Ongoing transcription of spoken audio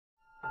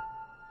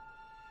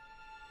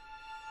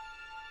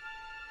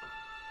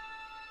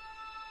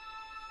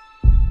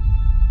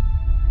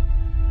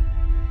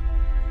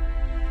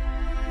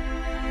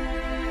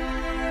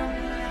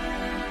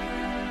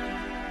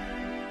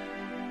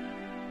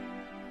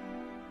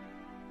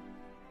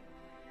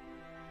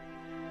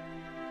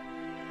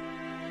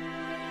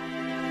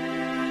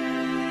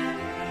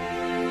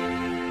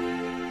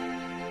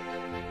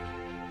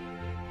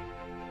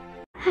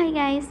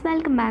guys,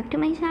 welcome back to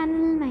my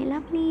channel, my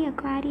lovely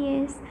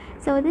Aquarius.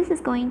 So this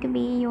is going to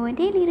be your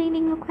daily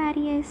reading,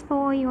 Aquarius,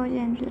 for your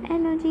general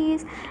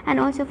energies and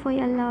also for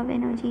your love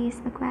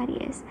energies,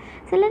 Aquarius.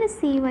 So let us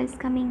see what's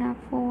coming up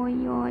for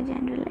your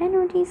general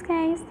energies,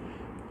 guys,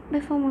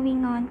 before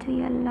moving on to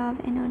your love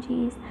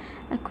energies,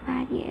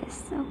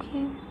 Aquarius.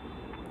 Okay,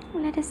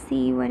 let us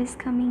see what is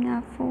coming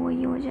up for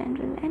your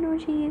general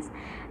energies,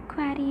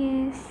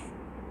 Aquarius.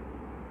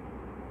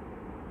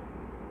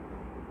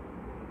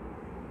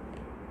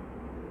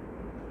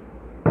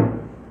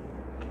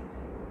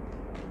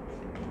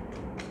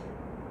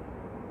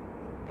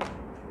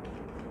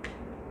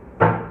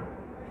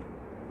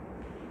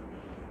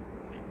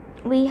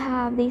 We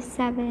have the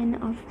Seven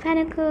of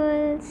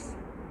Pentacles,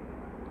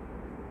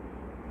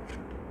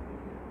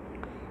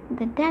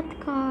 the Death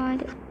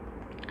card,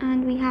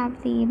 and we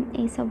have the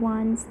Ace of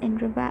Wands in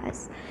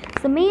reverse.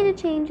 So major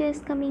changes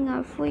coming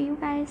up for you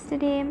guys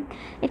today.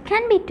 It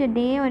can be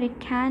today or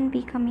it can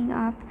be coming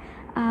up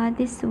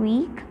this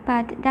week,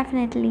 but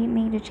definitely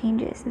major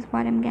changes is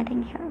what I'm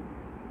getting here.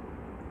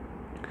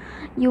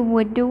 You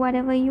would do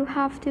whatever you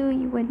have to,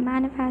 you would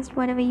manifest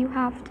whatever you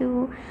have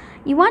to,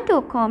 you want to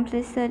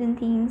accomplish certain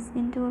things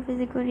into a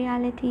physical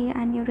reality,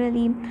 and you're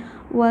really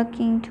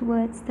working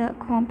towards the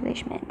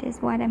accomplishment is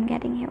what I'm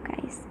getting here,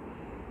 guys.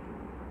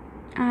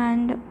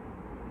 And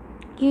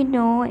you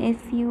know,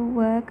 if you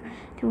work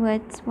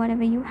towards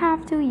whatever you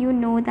have to, you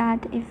know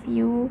that if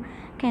you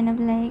kind of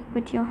like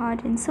put your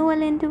heart and soul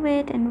into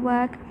it and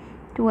work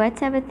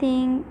towards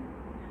everything,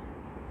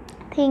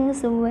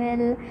 things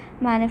will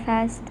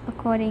manifest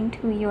according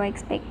to your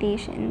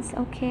expectations.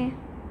 Okay,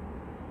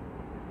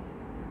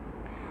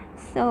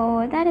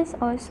 so that is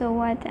also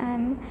what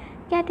I'm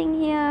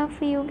getting here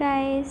for you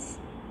guys.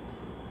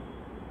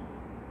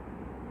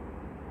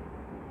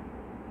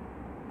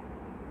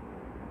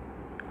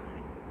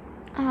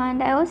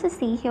 And I also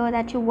see here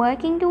that you're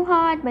working too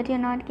hard, but you're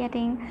not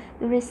getting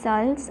the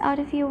results out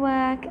of your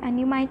work, and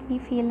you might be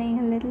feeling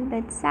a little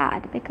bit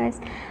sad because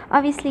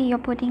obviously you're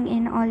putting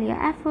in all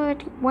your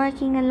effort,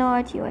 working a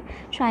lot, you're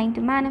trying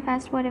to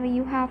manifest whatever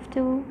you have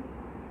to.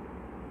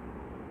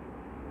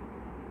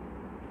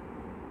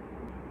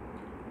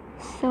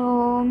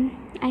 So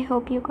I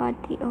hope you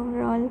got the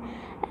overall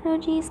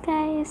energies,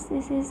 guys.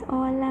 This is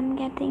all I'm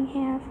getting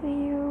here for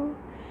you.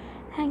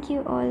 Thank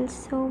you all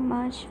so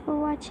much for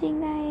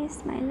watching,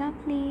 guys, my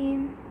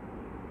lovely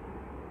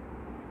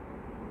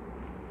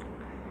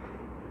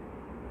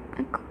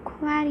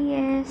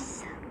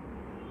Aquarius.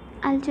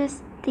 I'll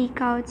just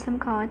take out some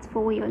cards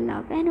for your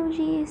love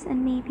energies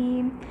and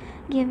maybe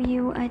give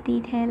you a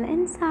detailed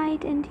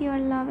insight into your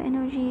love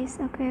energies,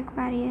 okay,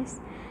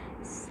 Aquarius.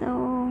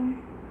 So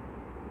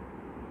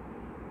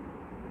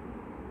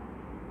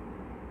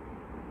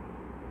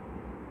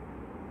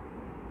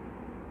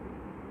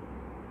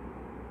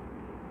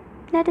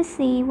let us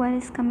see what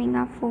is coming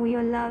up for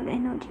your love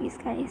energies,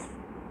 guys.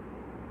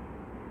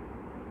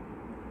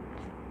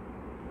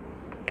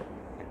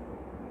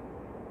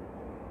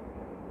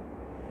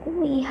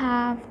 We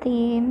have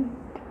the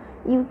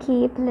you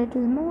keep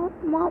little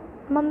more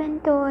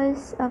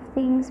mementos of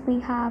things we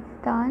have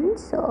done.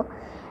 So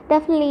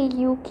definitely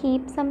you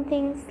keep some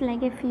things,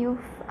 like if you've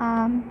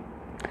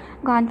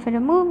gone for a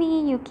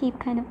movie, you keep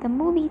kind of the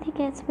movie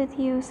tickets with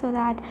you so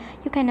that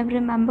you kind of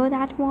remember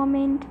that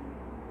moment.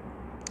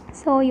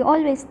 So you're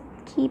always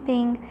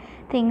keeping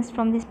things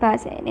from this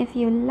person. If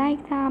you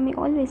like them, you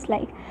always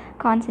like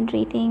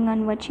concentrating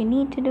on what you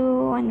need to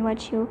do, on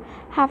what you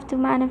have to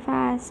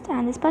manifest,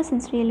 and this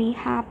person's really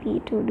happy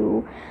to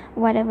do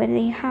whatever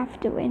they have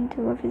to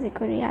into a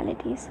physical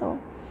reality.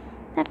 So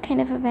that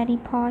kind of a very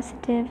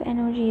positive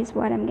energy is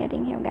what I'm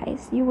getting here,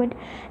 guys. You would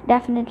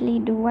definitely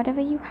do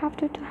whatever you have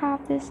to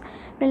have this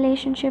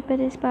relationship with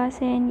this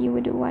person. You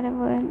would do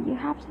whatever you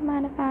have to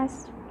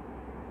manifest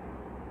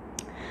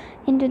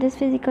into this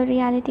physical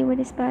reality with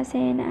this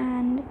person,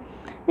 and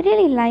they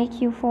really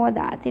like you for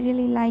that. They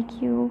really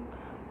like you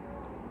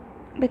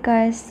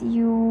because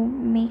you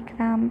make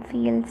them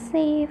feel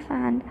safe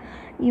and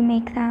you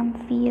make them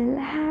feel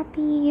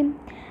happy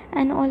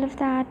and all of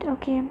that.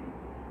 Okay,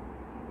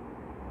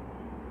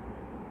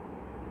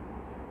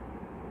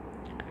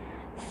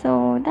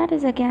 so that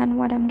is again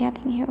what I'm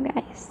getting here,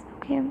 guys.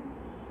 Okay,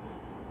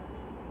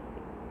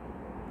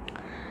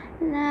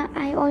 now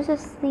I also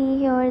see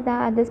here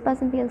that this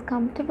person feels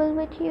comfortable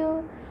with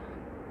you.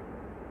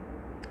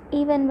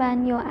 Even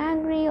when you're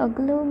angry or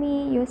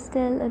gloomy, you're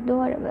still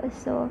adorable.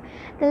 So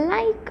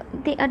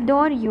they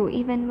adore you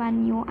even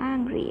when you're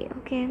angry.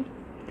 Okay,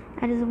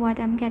 that is what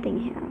I'm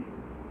getting here.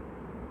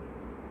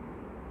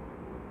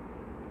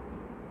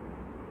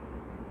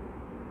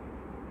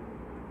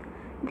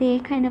 They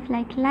kind of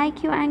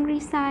like your angry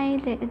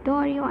side, they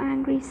adore your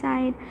angry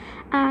side.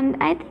 And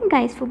I think,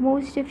 guys, for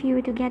most of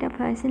you to get a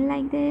person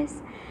like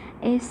this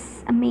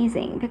is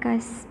amazing,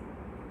 because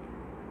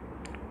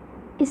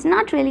it's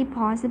not really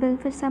possible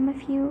for some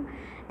of you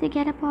to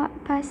get a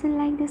person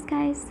like this,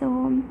 guys.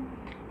 So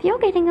if you're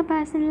getting a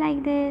person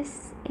like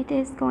this, it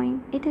is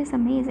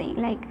amazing,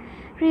 like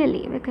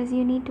really, because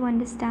you need to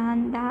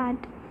understand that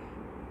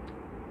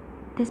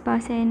this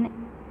person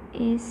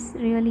is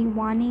really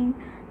wanting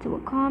to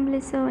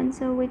accomplish so and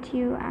so with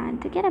you,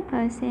 and to get a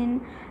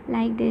person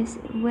like this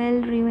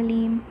will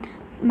really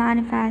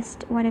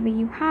manifest whatever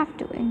you have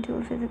to into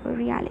a physical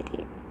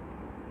reality,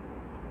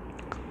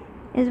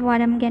 is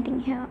what I'm getting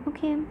here.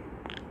 Okay,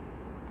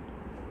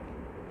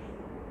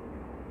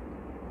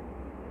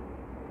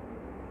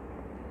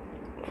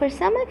 for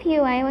some of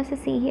you, I also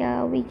see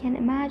here we can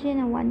imagine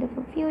a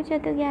wonderful future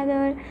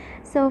together.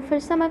 So for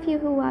some of you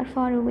who are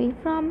far away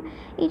from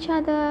each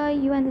other,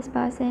 you and this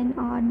person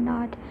are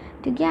not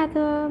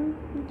together,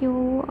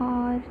 you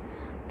are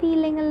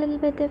feeling a little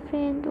bit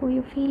different, or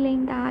you're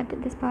feeling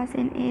that this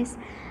person is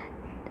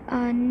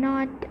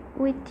not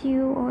with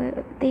you,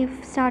 or they've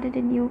started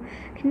a new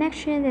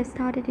connection, they've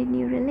started a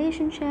new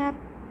relationship,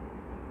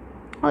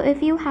 or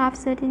if you have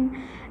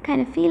certain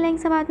kind of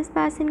feelings about this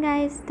person,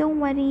 guys, don't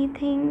worry,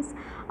 things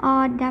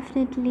are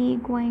definitely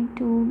going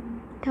to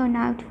turn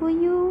out for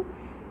you,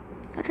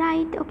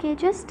 right? Okay,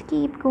 just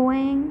keep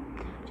going,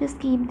 just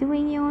keep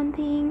doing your own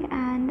thing,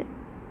 and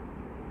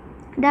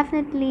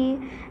definitely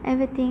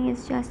everything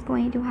is just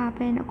going to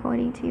happen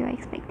according to your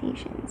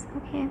expectations.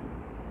 Okay,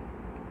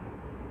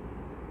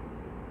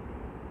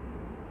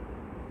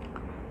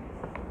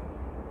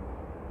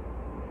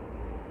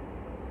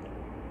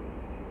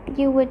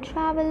 you would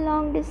travel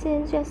long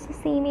distance just to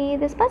see me.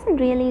 This person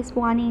really is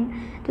wanting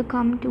to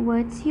come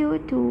towards you,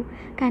 to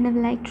kind of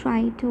like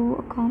try to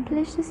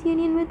accomplish this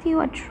union with you,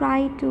 or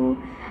try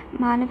to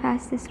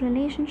manifest this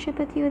relationship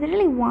with you. They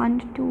really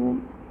want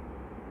to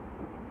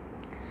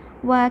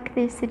work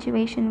this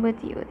situation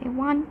with you, they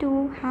want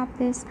to have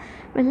this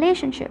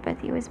relationship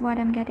with you, is what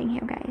I'm getting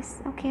here,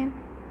 guys. Okay,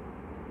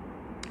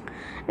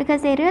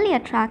 because they're really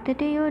attracted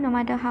to you, no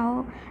matter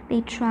how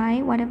they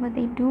try, whatever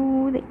they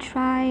do, they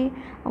try,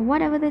 or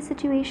whatever the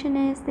situation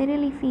is, they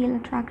really feel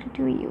attracted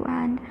to you,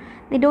 and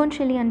they don't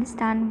really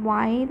understand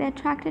why they're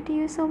attracted to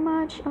you so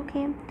much.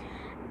 Okay,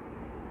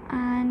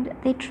 and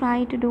they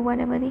try to do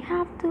whatever they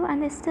have to,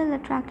 and they're still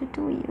attracted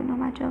to you no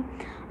matter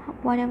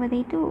whatever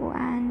they do,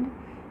 and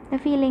they're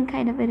feeling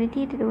kind of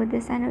irritated with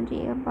this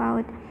energy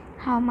about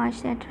how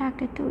much they're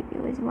attracted to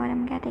you, is what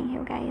I'm getting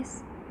here,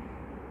 guys.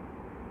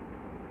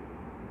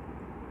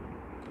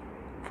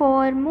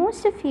 For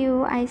most of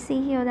you, I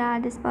see here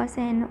that this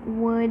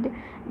person would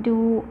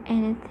do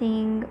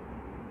anything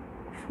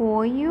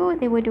for you.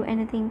 They would do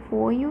anything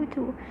for you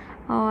to,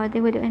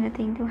 they would do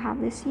anything to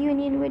have this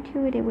union with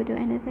you. They would do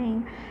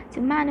anything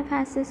to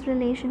manifest this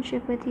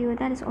relationship with you.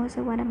 That is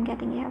also what I'm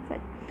getting here.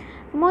 But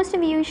most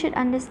of you should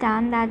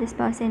understand that this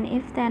person,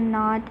 if they're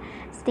not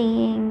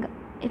staying,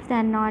 if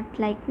they're not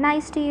like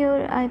nice to you,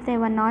 or if they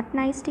were not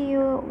nice to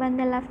you when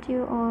they left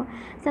you or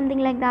something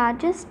like that,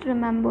 just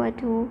remember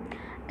to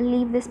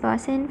leave this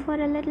person for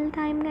a little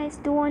time, guys.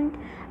 Don't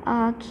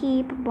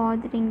keep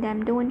bothering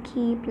them, don't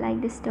keep like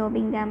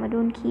disturbing them, or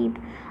don't keep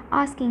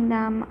asking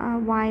them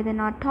why they're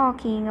not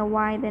talking or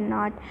why they're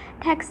not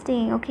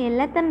texting. Okay,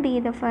 let them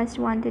be the first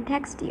one to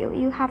text you.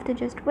 You have to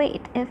just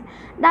wait. If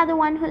they're the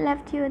one who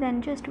left you,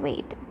 then just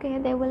wait. Okay,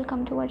 they will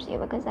come towards you,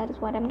 because that is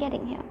what I'm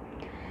getting here.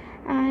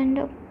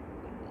 And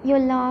you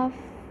laugh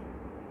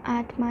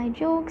at my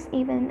jokes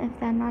even if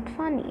they're not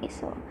funny.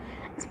 So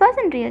this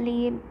person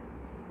really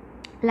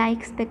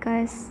likes,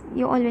 because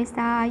you're always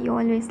there, you're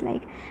always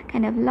like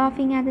kind of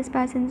laughing at this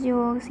person's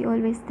jokes, you're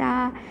always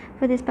there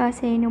for this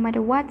person, no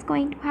matter what's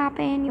going to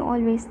happen, you're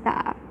always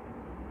there,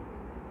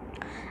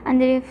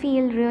 and they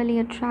feel really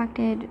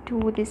attracted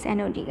to this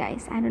energy,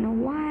 guys. I don't know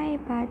why,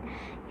 but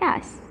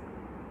yes,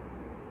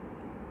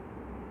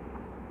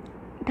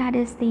 that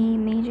is the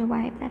major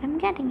vibe that I'm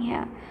getting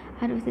here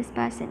out of this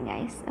person,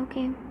 guys.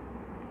 Okay,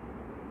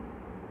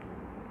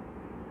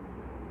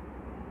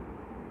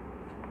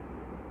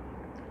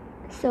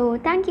 so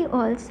thank you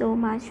all so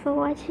much for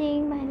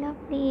watching, my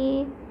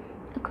lovely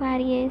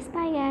Aquarius.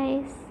 Bye,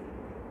 guys.